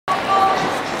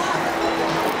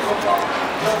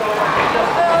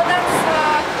That's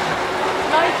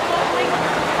night bowling.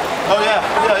 Oh yeah.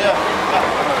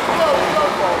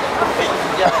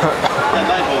 Yeah,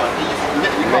 night bowling.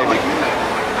 We call it like midnight.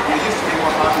 It used to be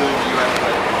more popular in the US,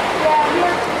 right? Yeah,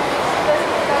 here too.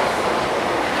 That's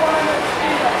one of the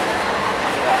students.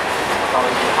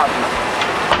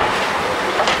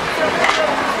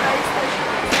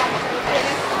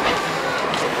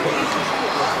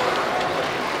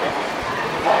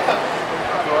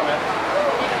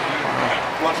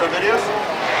 Want some videos?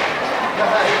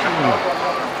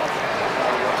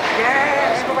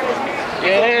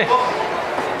 Yeah.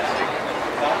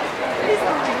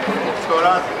 What's going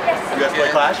on? You guys play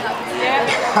Clash? Yeah.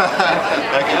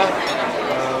 Heck yeah.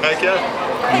 Heck yeah.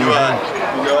 You go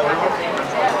everywhere?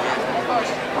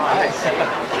 Nice. There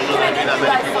didn't be that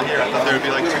many people here. I thought there would be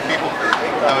like 2 people.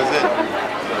 That was it.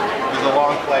 It was a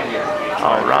long play here.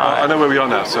 All right. I know where we are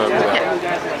now, so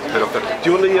head off there. Do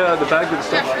you want the bag with the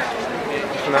stuff?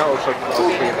 Just for now, or should I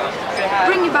bring it back?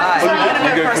 Bring you back. So I'm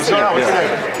gonna You go go first. first. What's your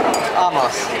name?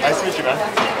 Amos. Nice to meet you, man.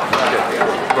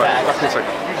 Right, back in a second.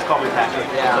 You just call me Patrick.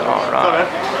 Yeah. All What's up, man?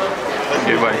 right.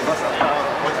 Good way.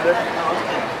 What's your name?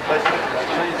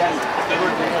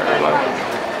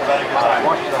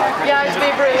 Yeah, it's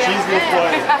been brilliant. She's the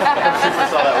employee.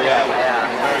 Superstar that we have. Yeah.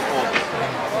 Very cool.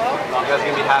 You guys are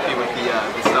going to be happy with the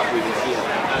stuff we've been seeing.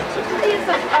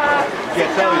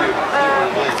 Can't tell you.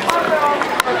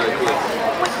 Really cool.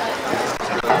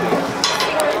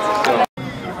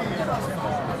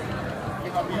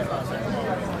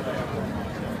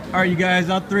 All right, you guys,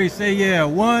 on 3, say yeah.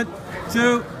 1,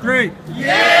 2, 3.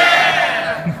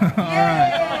 Yeah! All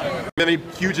right. Any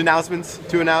huge announcements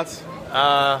to announce?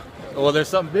 Well, there's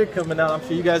something big coming out. I'm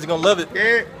sure you guys are gonna love it.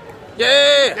 Yeah!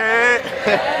 Yeah!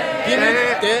 Give me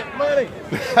that money.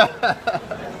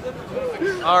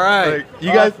 All right. Like,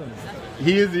 you guys,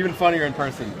 he is even funnier in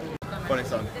person. Funny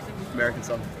song, American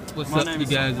song. What's up, you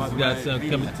guys? It's Godson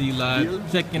coming to you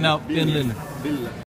live, checking out Finland.